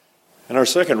And our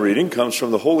second reading comes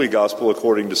from the Holy Gospel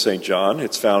according to St. John.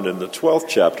 It's found in the 12th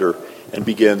chapter and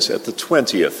begins at the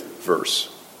 20th verse.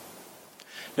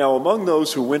 Now, among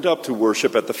those who went up to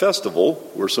worship at the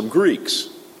festival were some Greeks.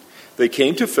 They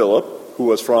came to Philip, who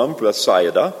was from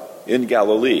Bethsaida in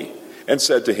Galilee, and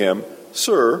said to him,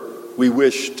 "Sir, we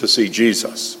wish to see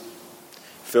Jesus."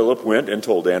 Philip went and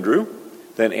told Andrew.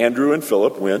 Then Andrew and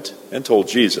Philip went and told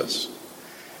Jesus.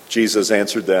 Jesus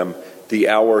answered them, "The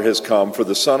hour has come for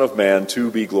the Son of Man to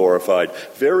be glorified.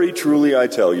 Very truly I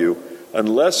tell you,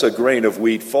 unless a grain of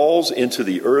wheat falls into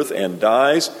the earth and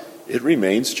dies, it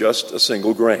remains just a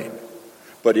single grain.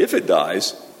 But if it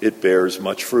dies, it bears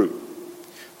much fruit.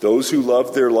 Those who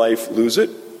love their life lose it,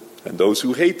 and those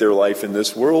who hate their life in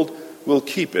this world will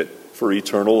keep it for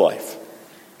eternal life.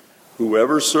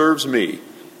 Whoever serves me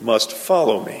must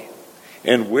follow me,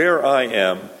 and where I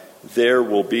am, there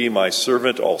will be my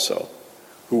servant also.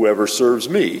 Whoever serves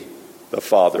me, the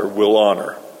Father will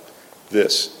honor."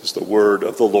 This is the word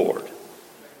of the Lord.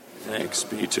 Thanks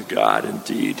be to God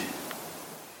indeed.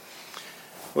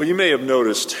 Well, you may have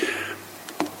noticed,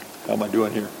 how am I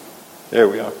doing here? There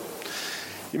we are.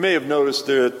 You may have noticed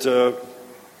that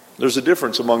there's a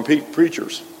difference among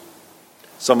preachers.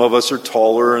 Some of us are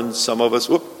taller and some of us,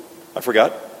 I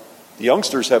forgot. The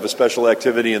youngsters have a special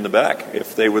activity in the back.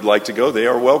 If they would like to go, they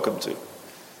are welcome to.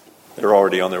 They're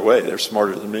already on their way. They're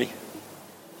smarter than me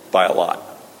by a lot.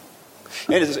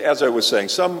 And as I was saying,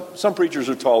 some preachers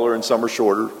are taller and some are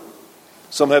shorter.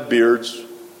 Some have beards.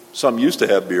 Some used to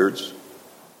have beards.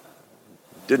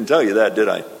 Didn't tell you that, did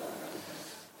I?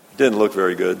 Didn't look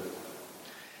very good.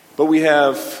 But we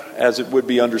have, as it would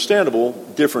be understandable,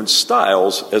 different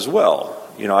styles as well.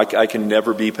 You know, I can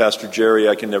never be Pastor Jerry.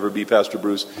 I can never be Pastor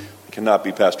Bruce. I cannot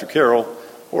be Pastor Carol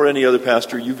or any other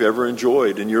pastor you've ever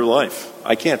enjoyed in your life.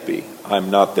 I can't be. I'm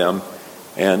not them,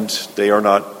 and they are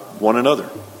not one another.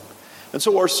 And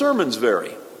so our sermons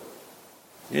vary,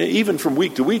 even from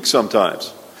week to week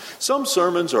sometimes. Some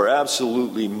sermons are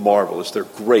absolutely marvelous. They're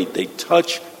great. They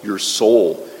touch your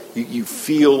soul. You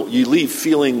leave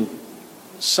feeling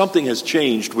something has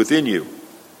changed within you.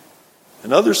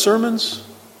 And other sermons,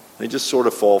 they just sort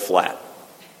of fall flat.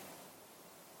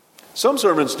 Some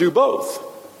sermons do both.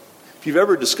 If you've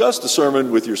ever discussed a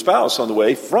sermon with your spouse on the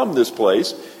way from this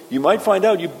place, you might find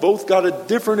out you both got a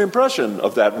different impression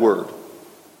of that word.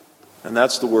 And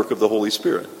that's the work of the Holy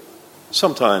Spirit.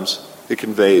 Sometimes it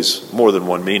conveys more than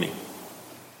one meaning.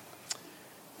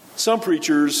 Some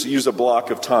preachers use a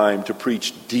block of time to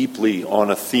preach deeply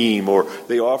on a theme, or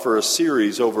they offer a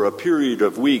series over a period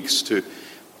of weeks to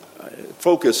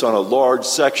focus on a large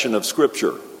section of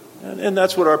Scripture. And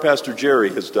that's what our Pastor Jerry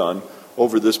has done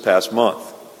over this past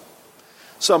month.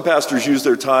 Some pastors use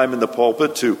their time in the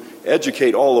pulpit to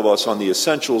educate all of us on the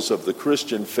essentials of the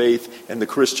Christian faith and the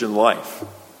Christian life.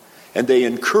 And they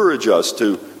encourage us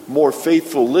to more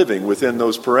faithful living within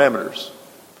those parameters.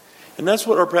 And that's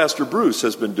what our Pastor Bruce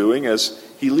has been doing as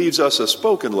he leaves us a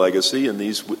spoken legacy in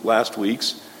these last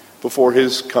weeks before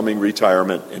his coming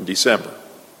retirement in December.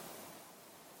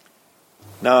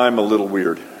 Now, I'm a little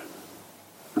weird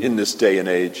in this day and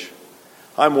age.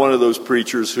 I'm one of those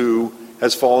preachers who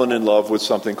has fallen in love with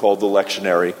something called the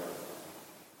lectionary.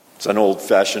 It's an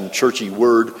old-fashioned churchy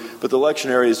word, but the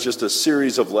lectionary is just a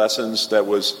series of lessons that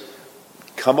was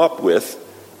come up with,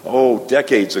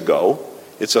 decades ago.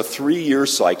 It's a 3-year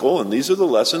cycle, and these are the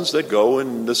lessons that go,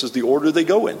 and this is the order they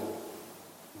go in.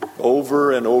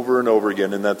 Over and over and over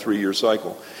again in that 3-year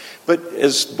cycle. But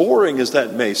as boring as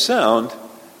that may sound,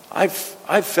 I've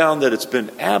found that it's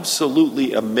been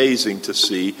absolutely amazing to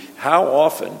see how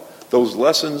often those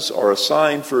lessons are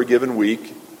assigned for a given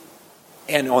week,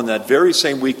 and on that very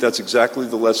same week, that's exactly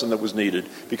the lesson that was needed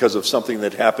because of something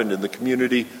that happened in the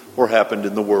community or happened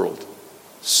in the world.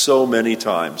 So many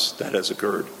times that has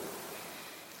occurred.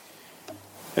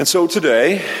 And so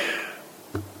today,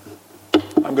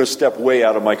 I'm going to step way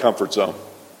out of my comfort zone.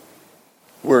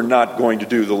 We're not going to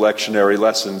do the lectionary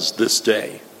lessons this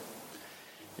day.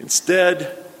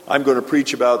 Instead, I'm going to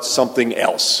preach about something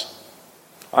else.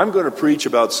 I'm going to preach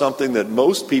about something that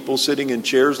most people sitting in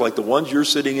chairs like the ones you're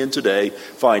sitting in today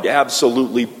find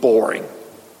absolutely boring.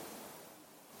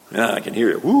 Yeah, I can hear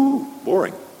it. Woo,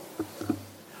 boring.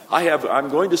 I'm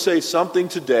going to say something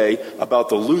today about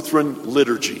the Lutheran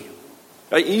liturgy.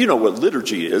 You know what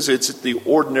liturgy is. It's the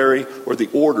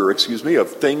order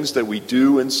of things that we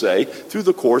do and say through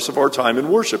the course of our time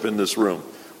in worship in this room.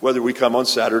 Whether we come on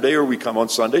Saturday or we come on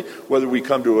Sunday, whether we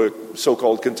come to a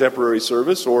so-called contemporary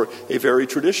service or a very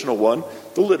traditional one,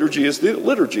 the liturgy is the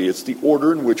liturgy. It's the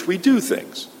order in which we do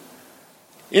things.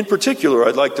 In particular,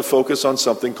 I'd like to focus on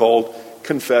something called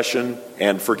confession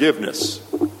and forgiveness.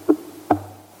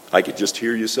 I could just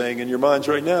hear you saying in your minds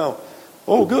right now,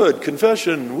 oh good,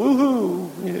 confession, woohoo,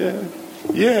 yeah,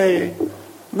 yay.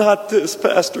 Not this,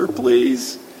 Pastor,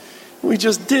 please. We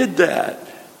just did that.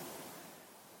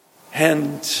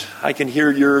 And I can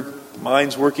hear your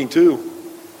minds working too.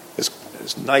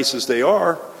 As nice as they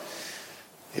are,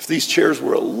 if these chairs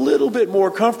were a little bit more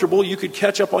comfortable, you could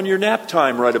catch up on your nap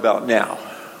time right about now.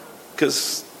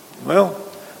 Because, well,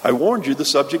 I warned you the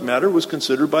subject matter was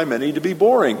considered by many to be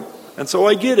boring. And so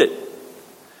I get it.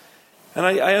 And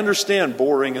I understand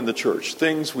boring in the church.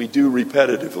 Things we do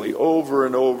repetitively over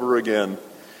and over again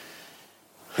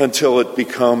until it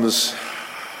becomes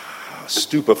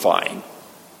stupefying.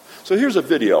 So here's a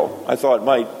video I thought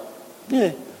might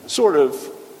sort of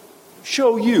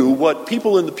show you what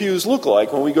people in the pews look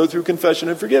like when we go through confession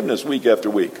and forgiveness week after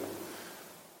week.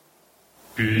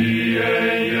 Pie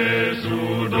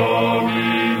Jesu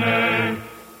Domine,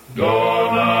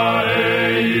 dona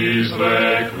eis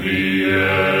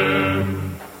requiem.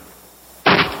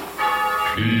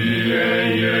 Pie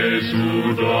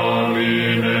Jesu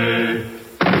Domine,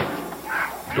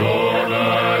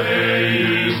 dona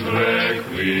eis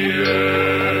requiem.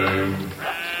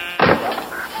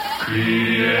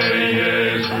 Pie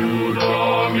Jesu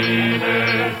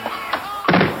Domine,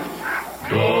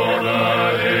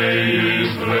 dona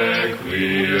eis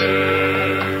requiem.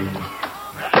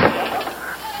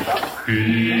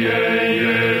 Pie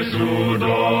Jesu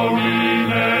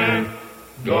Domine,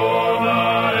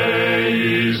 dona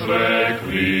eis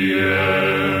requiem.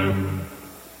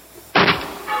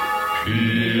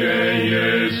 Pie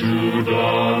Jesu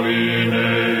Domine,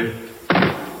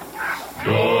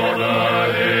 dona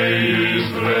eis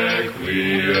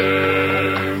requiem.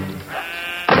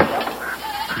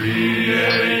 Pie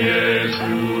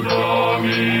Jesu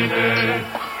Domine,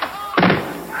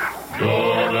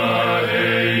 dona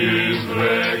eis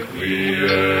requiem.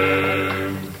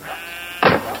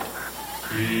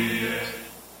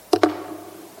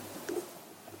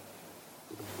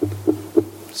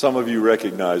 Some of you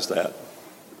recognize that.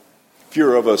 If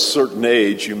you're of a certain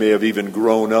age, you may have even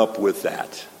grown up with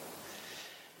that.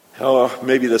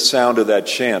 Maybe the sound of that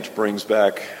chant brings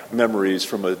back memories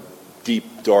from a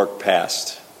deep, dark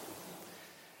past.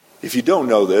 If you don't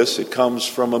know this, it comes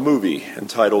from a movie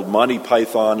entitled Monty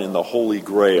Python and the Holy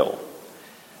Grail.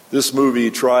 This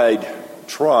movie tried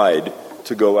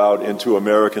to go out into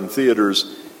American theaters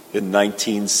in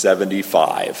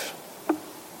 1975.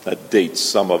 That dates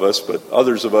some of us, but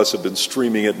others of us have been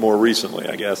streaming it more recently,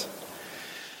 I guess.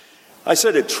 I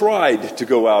said it tried to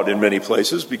go out in many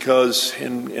places because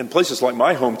in places like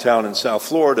my hometown in South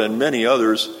Florida and many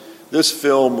others, this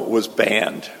film was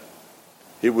banned.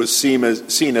 It was seen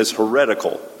as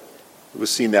heretical. It was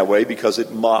seen that way because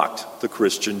it mocked the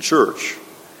Christian church.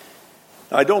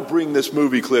 Now, I don't bring this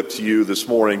movie clip to you this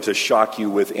morning to shock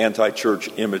you with anti-church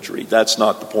imagery. That's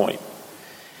not the point.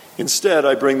 Instead,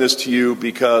 I bring this to you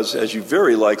because, as you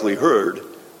very likely heard,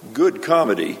 good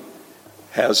comedy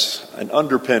has an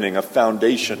underpinning, a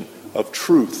foundation of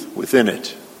truth within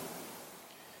it.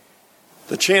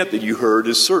 The chant that you heard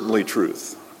is certainly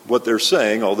truth. What they're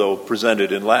saying, although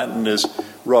presented in Latin, is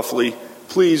roughly,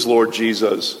 "Please, Lord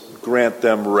Jesus, grant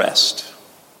them rest."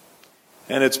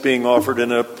 And it's being offered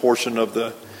in a portion of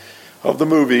the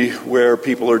movie where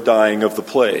people are dying of the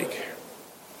plague.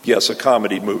 Yes, a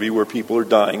comedy movie where people are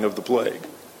dying of the plague.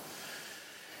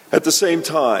 At the same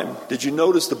time, did you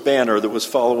notice the banner that was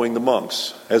following the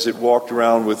monks as it walked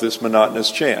around with this monotonous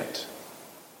chant?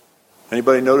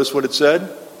 Anybody notice what it said?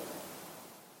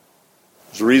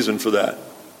 There's a reason for that.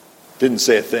 Didn't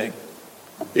say a thing.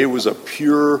 It was a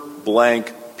pure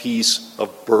blank piece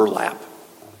of burlap.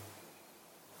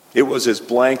 It was as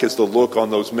blank as the look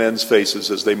on those men's faces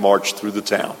as they marched through the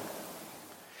town.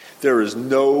 There is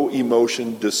no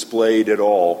emotion displayed at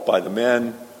all by the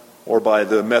men or by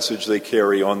the message they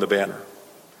carry on the banner.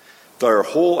 Their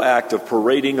whole act of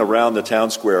parading around the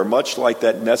town square, much like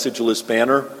that messageless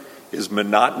banner, is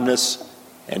monotonous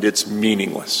and it's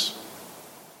meaningless.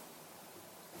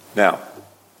 Now,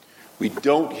 we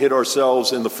don't hit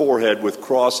ourselves in the forehead with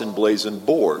cross emblazoned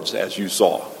boards, as you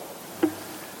saw.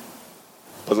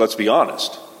 But let's be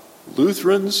honest,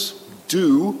 Lutherans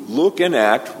do look and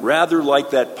act rather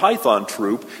like that Python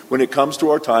troupe when it comes to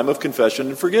our time of confession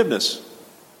and forgiveness.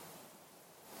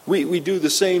 We do the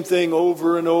same thing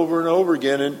over and over and over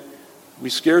again, and we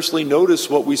scarcely notice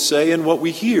what we say and what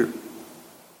we hear.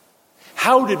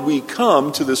 How did we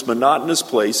come to this monotonous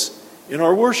place in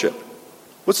our worship?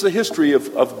 What's the history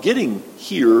of getting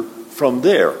here from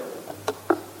there?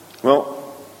 Well,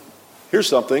 here's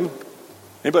something.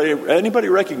 Anybody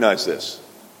recognize this?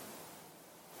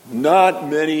 Not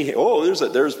many. Oh,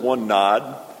 there's one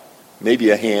nod. maybe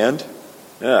a hand.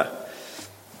 Yeah.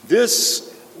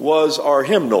 This was our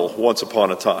hymnal once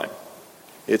upon a time.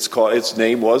 Its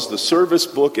name was the Service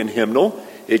Book and Hymnal.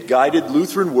 It guided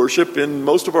Lutheran worship in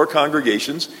most of our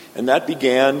congregations, and that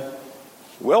began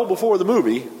well before the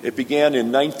movie. It began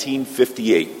in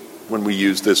 1958 when we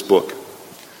used this book.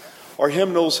 Our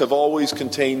hymnals have always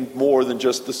contained more than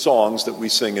just the songs that we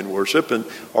sing in worship and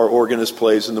our organist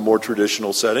plays in the more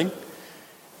traditional setting.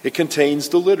 It contains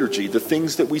the liturgy, the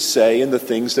things that we say and the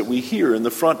things that we hear in the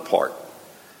front part.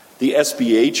 The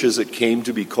SBH, as it came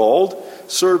to be called,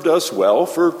 served us well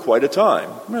for quite a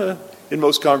time. In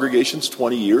most congregations,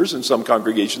 20 years, in some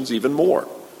congregations, even more.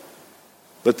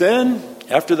 But then,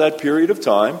 after that period of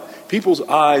time, people's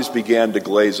eyes began to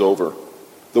glaze over.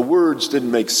 The words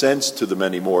didn't make sense to them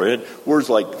anymore. It had words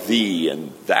like thee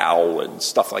and thou and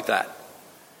stuff like that.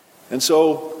 And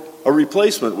so a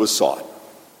replacement was sought.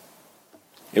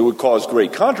 It would cause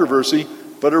great controversy,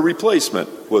 but a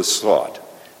replacement was sought.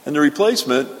 And the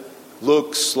replacement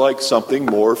looks like something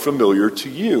more familiar to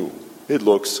you. It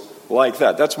looks like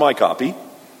that. That's my copy.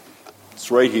 It's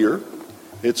right here.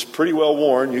 It's pretty well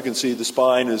worn. You can see the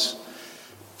spine is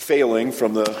failing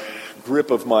from the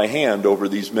grip of my hand over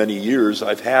these many years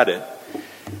I've had it.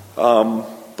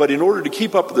 But in order to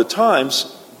keep up with the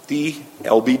times, the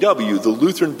LBW, the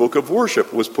Lutheran Book of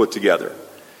Worship, was put together.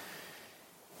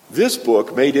 This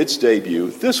book made its debut,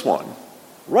 this one,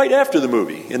 right after the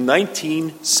movie in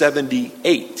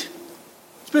 1978.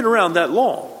 It's been around that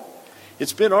long.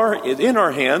 It's been in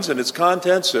our hands, and its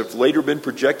contents have later been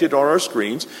projected on our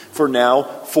screens for now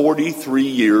 43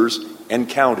 years and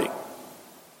counting.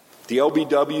 The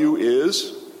LBW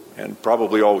is, and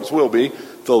probably always will be,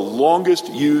 the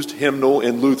longest used hymnal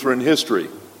in Lutheran history.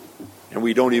 And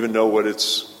we don't even know what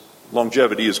its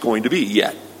longevity is going to be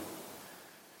yet.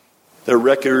 The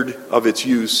record of its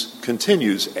use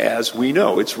continues, as we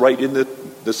know. It's right in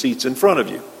the seats in front of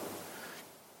you.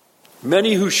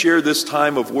 Many who share this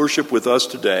time of worship with us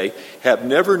today have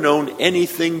never known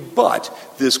anything but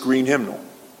this green hymnal.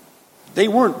 They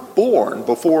weren't born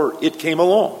before it came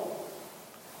along.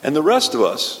 And the rest of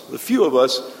us, the few of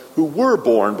us who were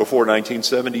born before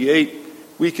 1978,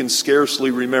 we can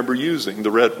scarcely remember using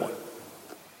the red one.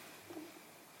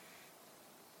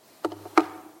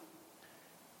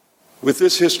 With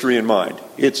this history in mind,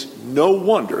 it's no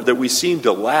wonder that we seem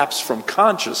to lapse from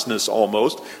consciousness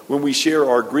almost when we share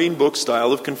our green book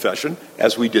style of confession,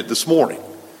 as we did this morning.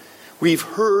 We've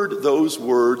heard those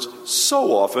words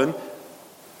so often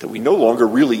that we no longer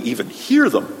really even hear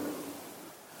them.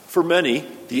 For many,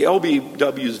 the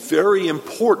LBW's very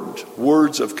important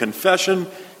words of confession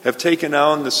have taken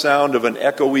on the sound of an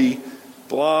echoey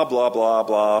blah, blah, blah,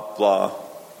 blah, blah,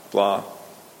 blah,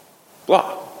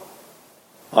 blah.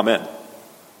 Amen.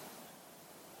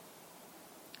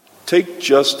 Take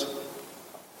just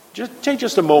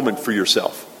a moment for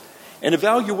yourself and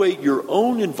evaluate your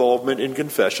own involvement in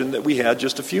confession that we had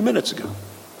just a few minutes ago.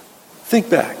 Think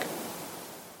back.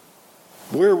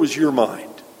 Where was your mind?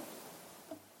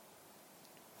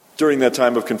 During that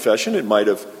time of confession, it might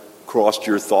have crossed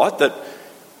your thought that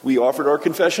we offered our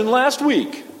confession last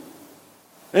week.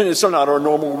 And it's not our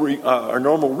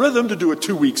normal rhythm to do it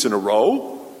 2 weeks in a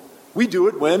row. We do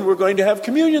it when we're going to have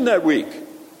communion that week.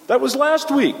 That was last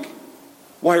week.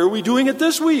 Why are we doing it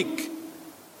this week?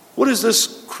 What is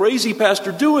this crazy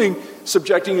pastor doing,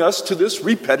 subjecting us to this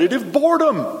repetitive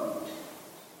boredom?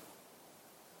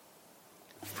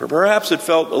 Perhaps it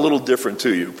felt a little different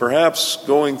to you. Perhaps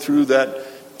going through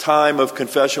that time of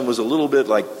confession was a little bit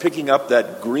like picking up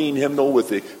that green hymnal with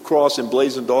the cross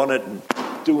emblazoned on it and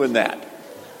doing that.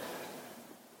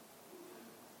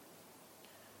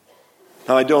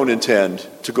 Now, I don't intend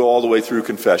to go all the way through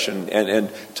confession and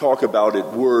talk about it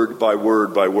word by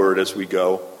word by word as we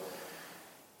go.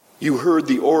 You heard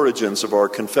the origins of our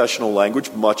confessional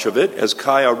language, much of it, as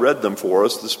Kaya read them for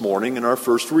us this morning in our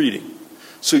first reading.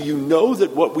 So you know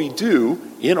that what we do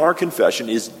in our confession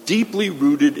is deeply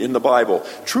rooted in the Bible.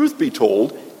 Truth be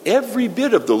told, every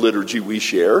bit of the liturgy we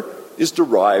share is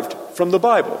derived from the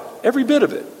Bible. Every bit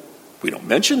of it. We don't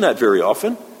mention that very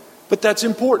often, but that's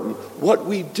important. What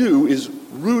we do is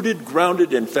rooted,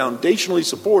 grounded, and foundationally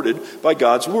supported by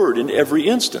God's Word in every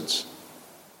instance.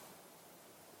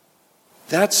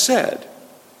 That said,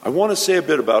 I want to say a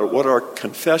bit about what our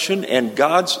confession and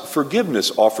God's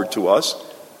forgiveness offered to us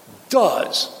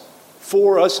does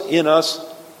for us, in us,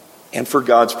 and for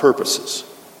God's purposes.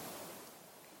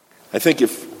 I think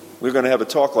if we're going to have a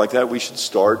talk like that, we should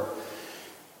start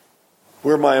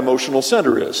where my emotional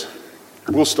center is.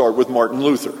 We'll start with Martin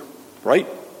Luther, right?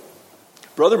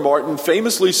 Brother Martin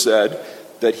famously said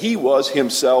that he was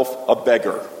himself a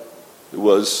beggar. It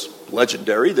was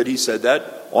legendary that he said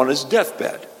that on his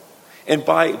deathbed. And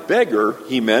by beggar,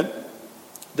 he meant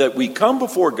that we come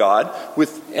before God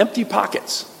with empty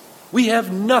pockets. We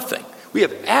have nothing. We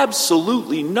have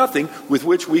absolutely nothing with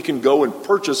which we can go and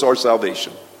purchase our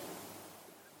salvation.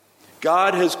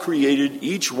 God has created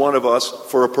each one of us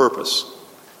for a purpose.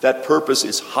 That purpose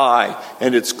is high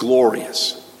and it's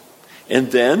glorious.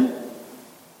 And then,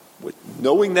 with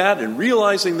knowing that and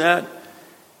realizing that,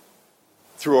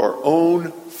 through our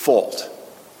own fault,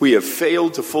 we have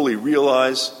failed to fully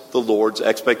realize the Lord's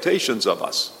expectations of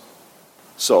us.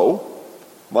 So,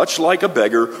 much like a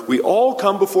beggar, we all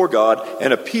come before God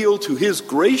and appeal to his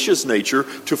gracious nature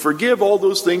to forgive all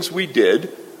those things we did,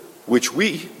 which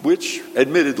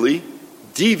admittedly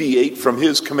deviate from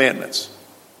his commandments.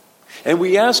 And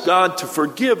we ask God to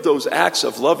forgive those acts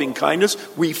of loving kindness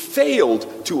we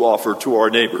failed to offer to our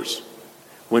neighbors,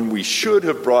 when we should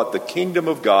have brought the kingdom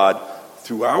of God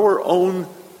through our own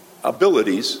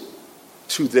abilities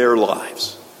to their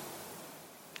lives.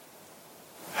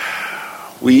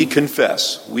 We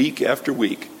confess week after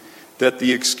week that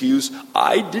the excuse,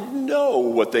 "I didn't know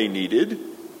what they needed,"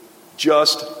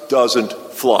 just doesn't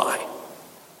fly.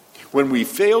 When we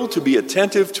fail to be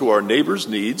attentive to our neighbor's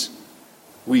needs,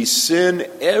 we sin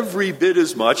every bit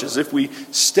as much as if we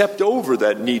stepped over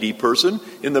that needy person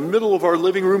in the middle of our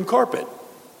living room carpet.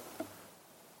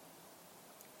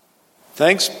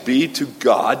 Thanks be to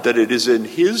God that it is in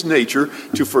his nature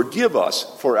to forgive us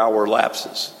for our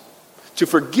lapses, to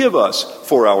forgive us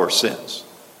for our sins.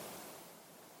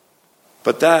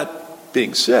 But that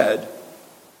being said,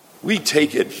 we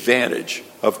take advantage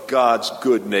of God's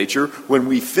good nature when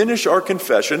we finish our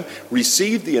confession,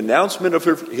 receive the announcement of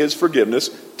his forgiveness,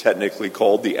 technically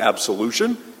called the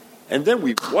absolution, and then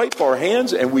we wipe our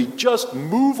hands and we just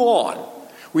move on.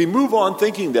 We move on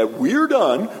thinking that we're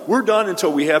done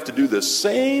until we have to do the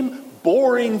same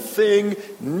boring thing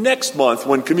next month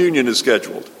when communion is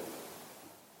scheduled.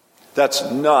 That's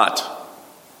not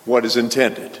what is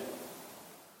intended.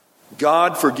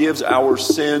 God forgives our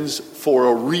sins for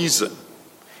a reason,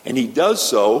 and he does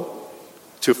so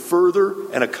to further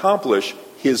and accomplish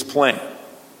his plan.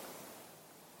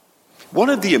 One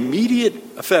of the immediate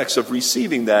effects of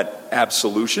receiving that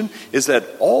absolution is that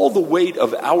all the weight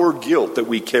of our guilt that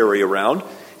we carry around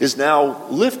is now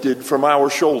lifted from our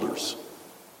shoulders.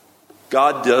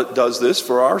 God does this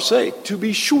for our sake, to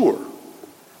be sure.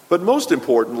 But most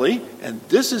importantly, and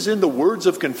this is in the words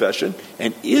of confession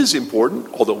and is important,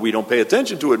 although we don't pay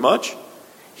attention to it much,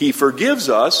 he forgives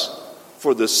us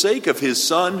for the sake of his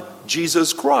Son,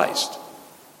 Jesus Christ.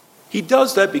 He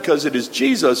does that because it is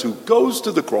Jesus who goes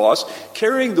to the cross,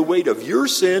 carrying the weight of your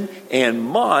sin and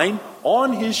mine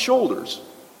on his shoulders.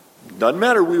 Doesn't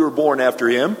matter we were born after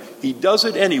him, he does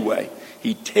it anyway.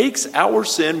 He takes our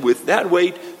sin with that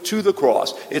weight to the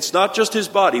cross. It's not just his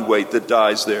body weight that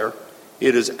dies there.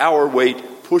 It is our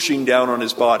weight pushing down on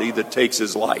his body that takes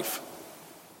his life.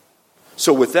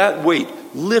 So with that weight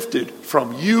lifted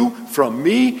from you, from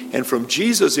me, and from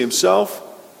Jesus himself,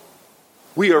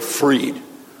 we are freed.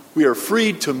 We are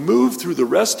freed to move through the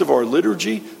rest of our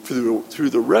liturgy, through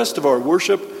the rest of our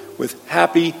worship with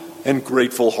happy and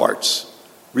grateful hearts,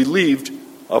 relieved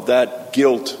of that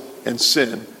guilt and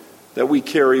sin that we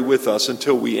carry with us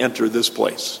until we enter this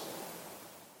place.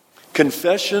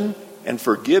 Confession and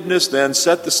forgiveness then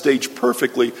set the stage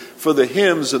perfectly for the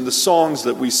hymns and the songs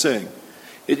that we sing.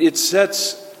 It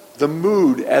sets the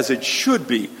mood as it should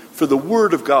be for the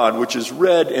Word of God, which is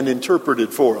read and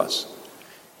interpreted for us.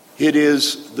 It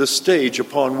is the stage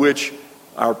upon which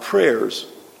our prayers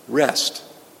rest.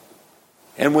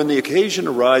 And when the occasion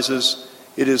arises,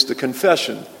 it is the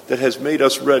confession that has made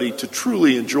us ready to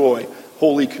truly enjoy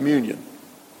Holy Communion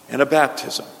and a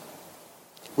baptism.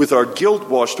 With our guilt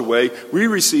washed away, we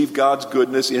receive God's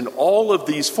goodness in all of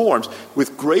these forms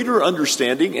with greater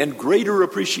understanding and greater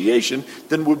appreciation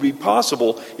than would be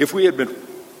possible if we had been,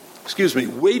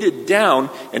 weighted down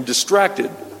and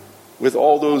distracted with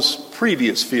all those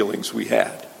previous feelings we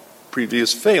had,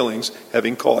 previous failings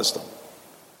having caused them.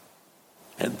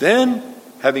 And then,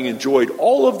 having enjoyed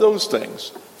all of those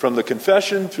things, from the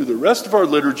confession through the rest of our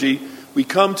liturgy, we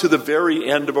come to the very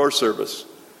end of our service.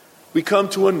 We come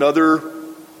to another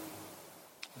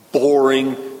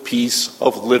boring piece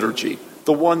of liturgy,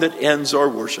 the one that ends our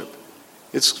worship.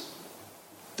 It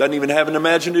doesn't even have an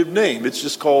imaginative name. It's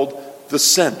just called the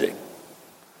sending.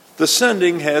 The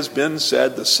sending has been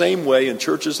said the same way in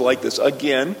churches like this,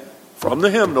 again, from the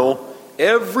hymnal,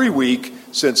 every week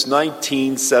since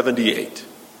 1978.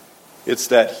 It's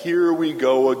that here we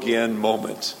go again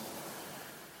moment.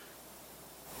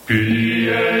 Pie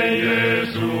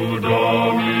Jesu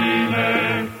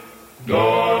Domine,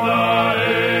 dona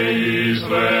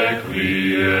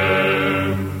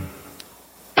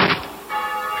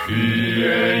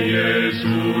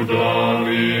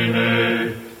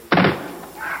Domine,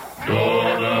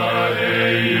 dona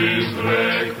eis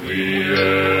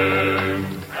requiem.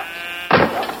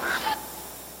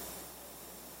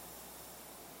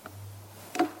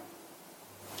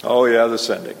 Oh yeah, the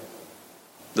sending.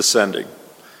 The sending.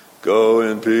 Go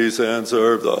in peace and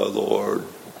serve the Lord.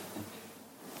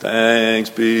 Thanks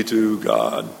be to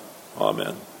God.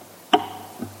 Amen.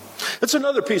 It's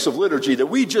another piece of liturgy that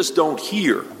we just don't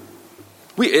hear.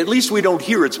 At least we don't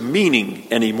hear its meaning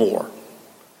anymore.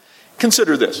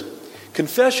 Consider this.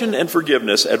 Confession and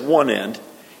forgiveness at one end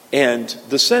and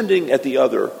the sending at the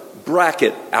other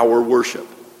bracket our worship.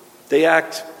 They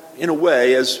act, in a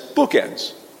way, as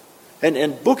bookends. And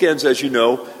bookends, as you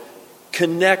know,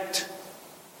 connect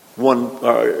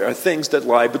things that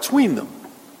lie between them.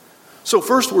 So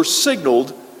first we're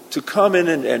signaled to come in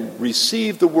and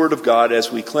receive the Word of God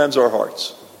as we cleanse our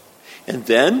hearts. And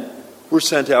then we're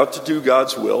sent out to do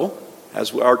God's will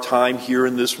as our time here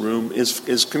in this room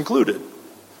is concluded.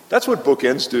 That's what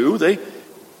bookends do. They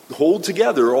hold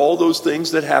together all those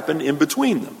things that happen in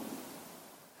between them.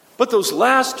 But those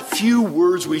last few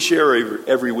words we share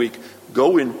every week,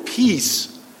 go in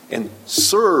peace and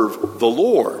serve the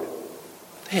Lord,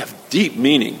 they have deep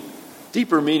meaning,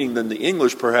 deeper meaning than the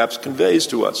English perhaps conveys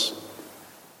to us.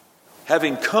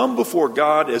 Having come before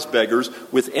God as beggars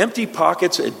with empty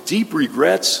pockets and deep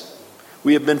regrets,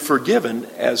 we have been forgiven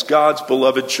as God's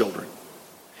beloved children.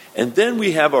 And then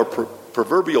we have our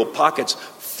proverbial pockets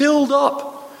filled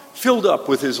up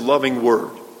with His loving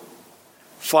word.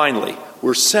 Finally,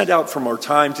 we're sent out from our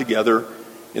time together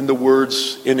in the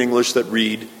words in English that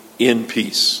read, in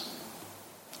peace.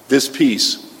 This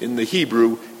peace in the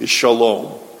Hebrew is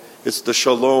shalom. It's the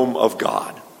shalom of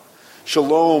God.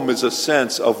 Shalom is a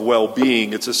sense of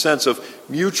well-being. It's a sense of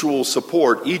mutual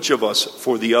support, each of us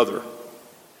for the other.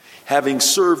 Having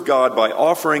served God by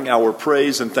offering our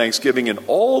praise and thanksgiving in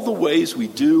all the ways we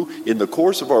do in the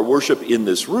course of our worship in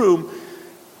this room,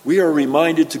 we are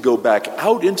reminded to go back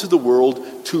out into the world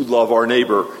to love our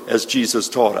neighbor, as Jesus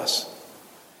taught us.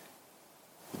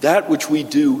 That which we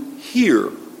do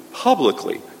here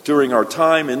publicly during our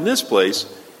time in this place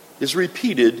is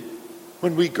repeated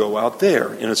when we go out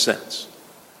there, in a sense.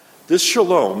 This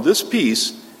shalom, this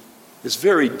peace, is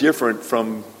very different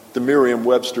from the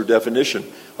Merriam-Webster definition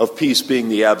of peace being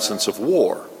the absence of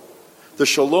war. The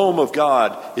shalom of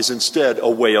God is instead a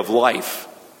way of life.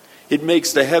 It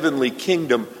makes the heavenly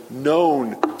kingdom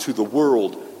known to the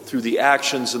world through the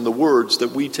actions and the words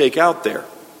that we take out there.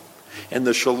 And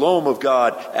the shalom of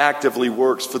God actively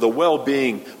works for the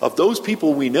well-being of those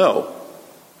people we know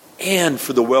and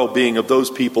for the well-being of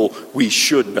those people we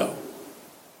should know.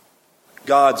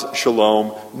 God's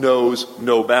shalom knows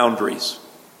no boundaries.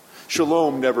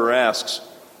 Shalom never asks,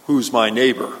 who's my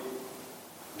neighbor?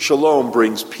 Shalom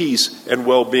brings peace and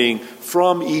well-being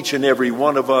from each and every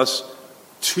one of us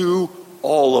to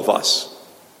all of us.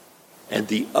 And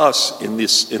the us in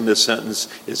this sentence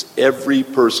is every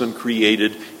person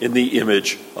created in the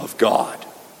image of God.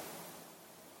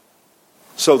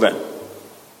 So then,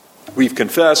 we've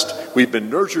confessed, we've been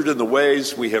nurtured in the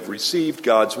ways, we have received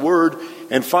God's word,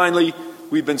 and finally,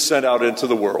 we've been sent out into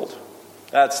the world.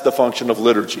 That's the function of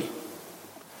liturgy.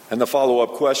 And the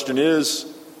follow-up question is,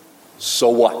 so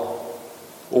what?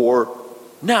 Or,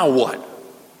 now what?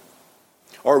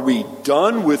 Are we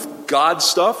done with God's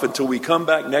stuff until we come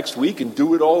back next week and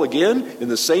do it all again in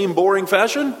the same boring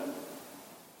fashion?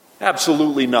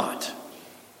 Absolutely not.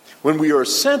 When we are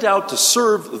sent out to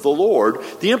serve the Lord,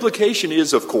 the implication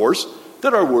is, of course,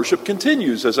 that our worship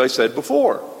continues, as I said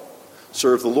before.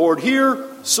 Serve the Lord here,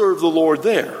 serve the Lord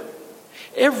there.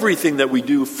 Everything that we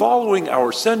do following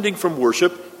our sending from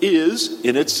worship is,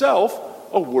 in itself,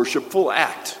 a worshipful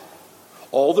act.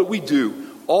 All that we do,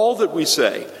 all that we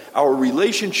say, our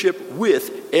relationship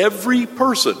with every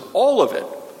person, all of it,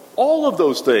 all of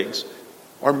those things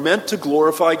are meant to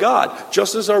glorify God,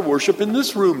 just as our worship in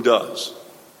this room does.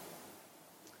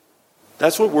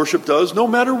 That's what worship does, no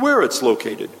matter where it's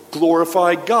located.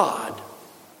 Glorify God.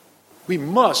 We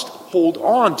must hold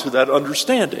on to that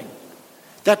understanding.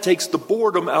 That takes the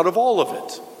boredom out of all of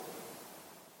it.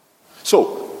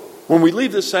 So, when we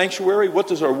leave this sanctuary, what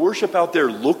does our worship out there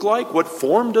look like? What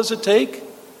form does it take?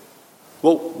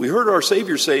 Well, we heard our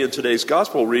Savior say in today's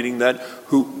gospel reading that,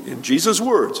 in Jesus'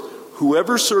 words,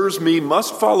 whoever serves me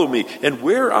must follow me, and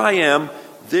where I am,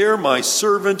 there my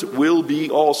servant will be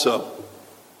also.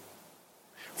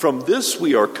 From this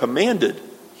we are commanded,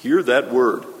 hear that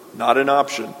word, not an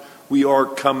option. We are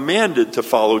commanded to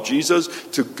follow Jesus,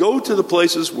 to go to the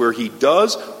places where he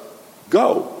does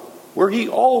go, where he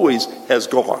always has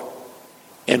gone.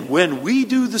 And when we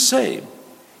do the same,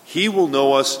 he will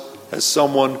know us as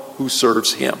someone who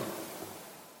serves him.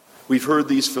 We've heard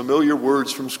these familiar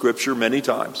words from Scripture many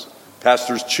times.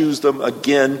 Pastors choose them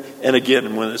again and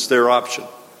again when it's their option.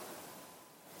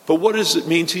 But what does it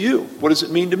mean to you? What does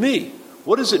it mean to me?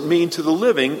 What does it mean to the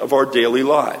living of our daily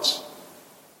lives?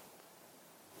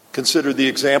 Consider the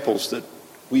examples that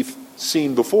we've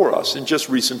seen before us in just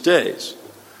recent days.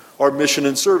 Our mission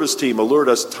and service team alert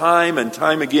us time and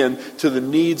time again to the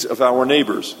needs of our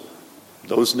neighbors.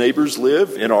 Those neighbors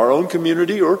live in our own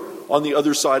community or on the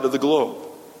other side of the globe.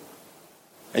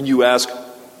 And you ask,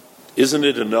 isn't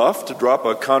it enough to drop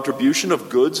a contribution of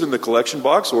goods in the collection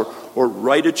box or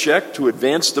write a check to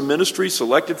advance the ministry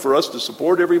selected for us to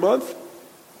support every month?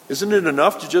 Isn't it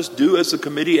enough to just do as the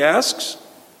committee asks?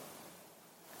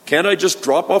 Can't I just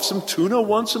drop off some tuna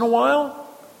once in a while?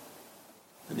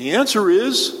 And the answer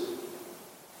is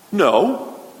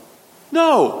no.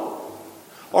 No.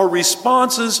 Our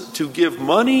responses to give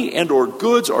money and or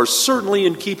goods are certainly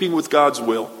in keeping with God's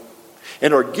will.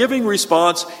 And our giving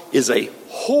response is a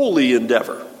holy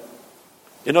endeavor.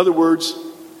 In other words,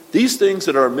 these things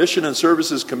that our Mission and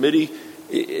Services Committee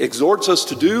exhorts us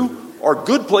to do are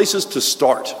good places to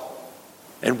start.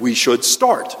 And we should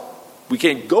start. We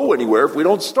can't go anywhere if we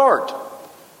don't start.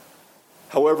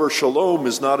 However, shalom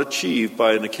is not achieved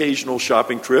by an occasional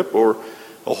shopping trip or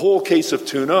a whole case of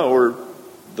tuna or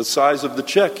the size of the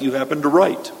check you happen to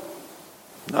write.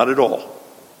 Not at all.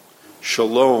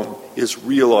 Shalom is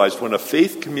realized when a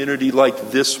faith community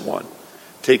like this one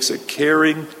takes a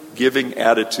caring, giving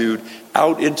attitude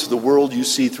out into the world you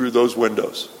see through those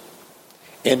windows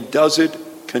and does it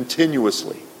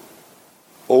continuously,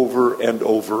 over and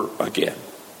over again.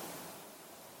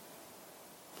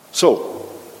 So,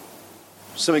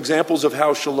 some examples of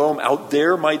how shalom out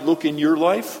there might look in your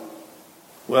life?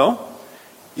 Well,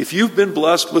 if you've been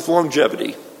blessed with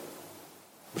longevity,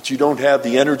 but you don't have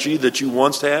the energy that you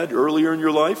once had earlier in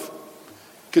your life,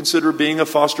 consider being a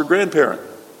foster grandparent.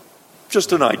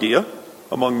 Just an idea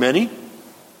among many.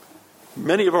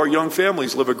 Many of our young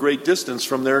families live a great distance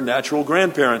from their natural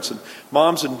grandparents, and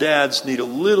moms and dads need a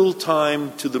little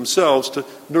time to themselves to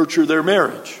nurture their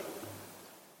marriage.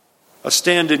 A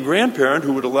stand-in grandparent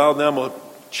who would allow them a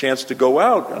chance to go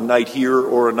out a night here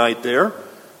or a night there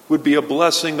would be a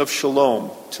blessing of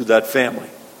shalom to that family.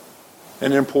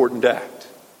 An important act.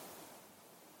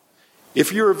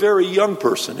 If you're a very young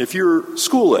person, if you're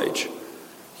school age,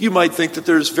 you might think that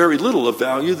there's very little of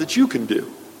value that you can do.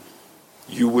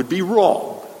 You would be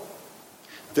wrong.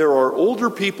 There are older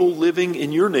people living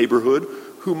in your neighborhood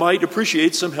who might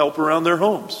appreciate some help around their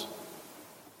homes.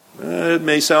 It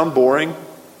may sound boring,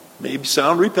 may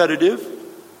sound repetitive,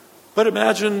 but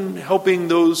imagine helping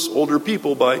those older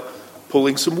people by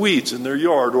pulling some weeds in their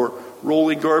yard or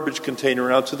rolling garbage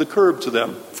container out to the curb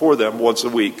for them once a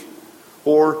week,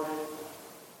 or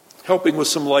helping with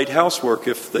some light housework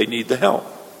if they need the help.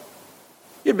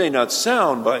 It may not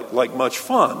sound like much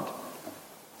fun,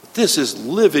 but this is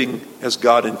living as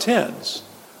God intends,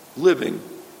 living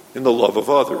in the love of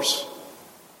others.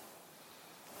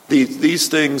 These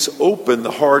things open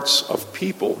the hearts of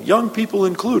people, young people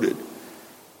included,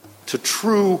 to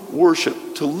true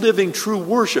worship, to living true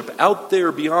worship out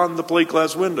there beyond the plate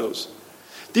glass windows.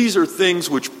 These are things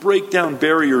which break down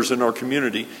barriers in our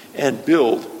community and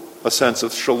build a sense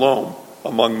of shalom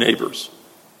among neighbors.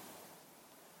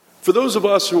 For those of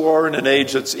us who are in an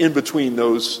age that's in between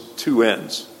those two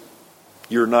ends,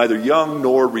 you're neither young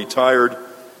nor retired,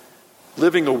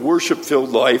 living a worship-filled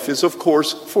life is, of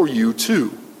course, for you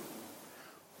too.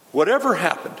 Whatever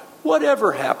happened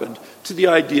to the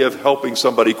idea of helping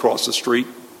somebody cross the street?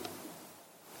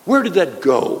 Where did that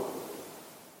go?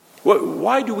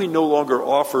 Why do we no longer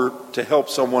offer to help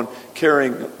someone carry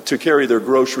their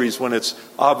groceries when it's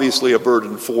obviously a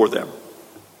burden for them?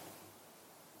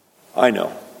 I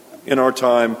know. In our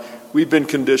time, we've been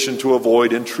conditioned to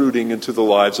avoid intruding into the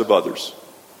lives of others.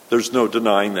 There's no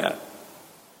denying that.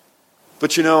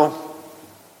 But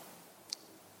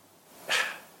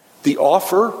the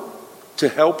offer to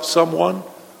help someone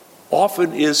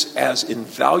often is as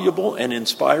invaluable and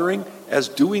inspiring as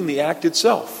doing the act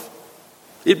itself.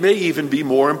 It may even be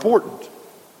more important.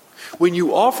 When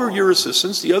you offer your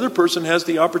assistance, the other person has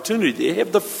the opportunity, they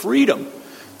have the freedom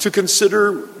to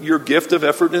consider your gift of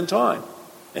effort and time.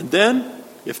 And then,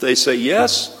 if they say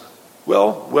yes,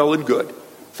 well and good.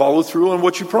 Follow through on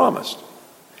what you promised.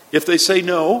 If they say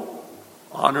no,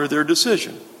 honor their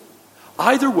decision.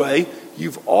 Either way,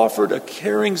 you've offered a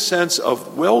caring sense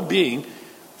of well-being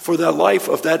for the life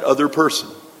of that other person.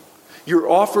 Your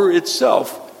offer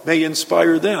itself may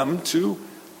inspire them to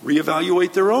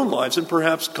reevaluate their own lives and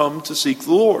perhaps come to seek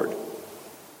the Lord.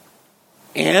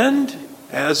 And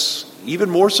as even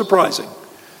more surprising,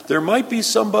 there might be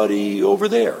somebody over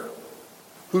there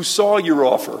who saw your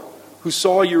offer, who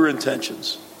saw your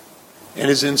intentions, and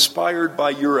is inspired by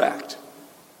your act.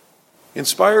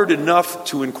 Inspired enough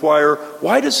to inquire,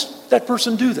 why does that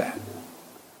person do that?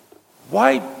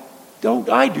 Why don't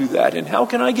I do that? And how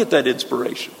can I get that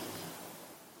inspiration?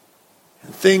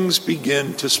 And things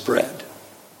begin to spread.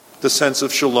 The sense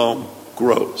of shalom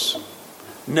grows.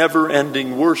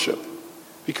 Never-ending worship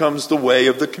becomes the way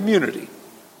of the community,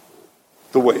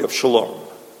 the way of shalom.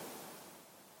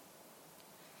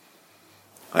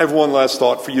 I have one last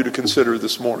thought for you to consider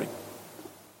this morning.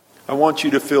 I want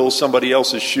you to fill somebody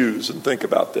else's shoes and think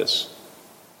about this.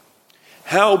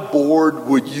 How bored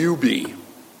would you be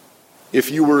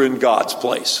if you were in God's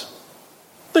place?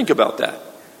 Think about that.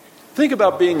 Think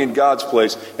about being in God's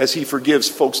place as He forgives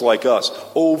folks like us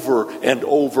over and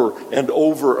over and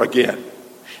over again.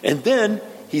 And then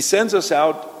He sends us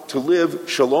out to live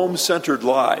shalom-centered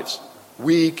lives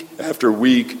week after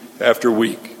week after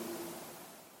week.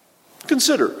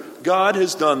 Consider, God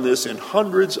has done this in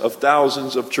hundreds of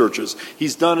thousands of churches.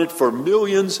 He's done it for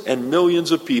millions and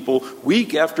millions of people,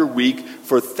 week after week,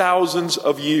 for thousands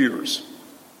of years.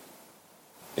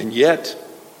 And yet,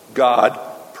 God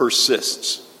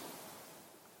persists.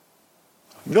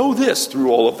 Know this through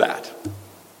all of that.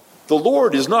 The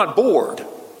Lord is not bored.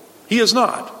 He is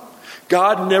not.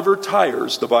 God never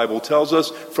tires, the Bible tells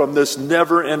us, from this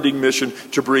never-ending mission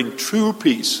to bring true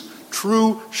peace,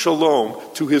 true shalom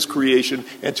to His creation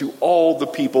and to all the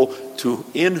people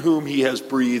in whom He has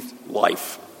breathed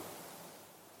life.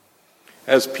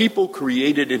 As people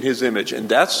created in His image, and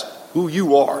that's who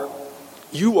you are.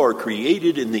 You are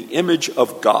created in the image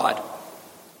of God.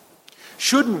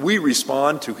 Shouldn't we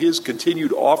respond to His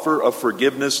continued offer of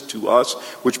forgiveness to us,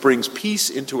 which brings peace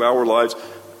into our lives,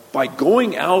 by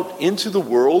going out into the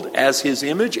world as His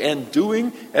image and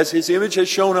doing as His image has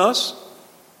shown us?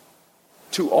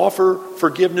 To offer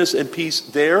forgiveness and peace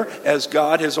there as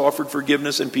God has offered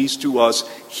forgiveness and peace to us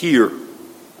here.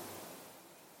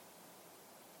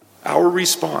 Our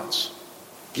response,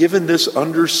 given this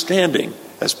understanding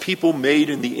as people made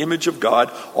in the image of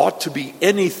God, ought to be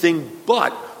anything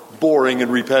but boring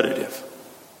and repetitive.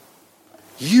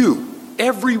 You,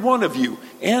 every one of you,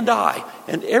 and I,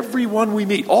 and everyone we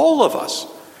meet, all of us,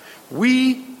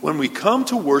 when we come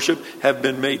to worship, have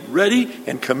been made ready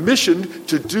and commissioned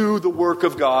to do the work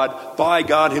of God by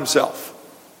God Himself.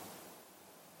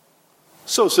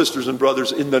 So, sisters and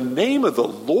brothers, in the name of the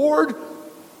Lord,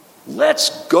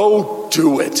 let's go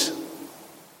do it.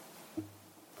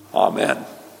 Amen.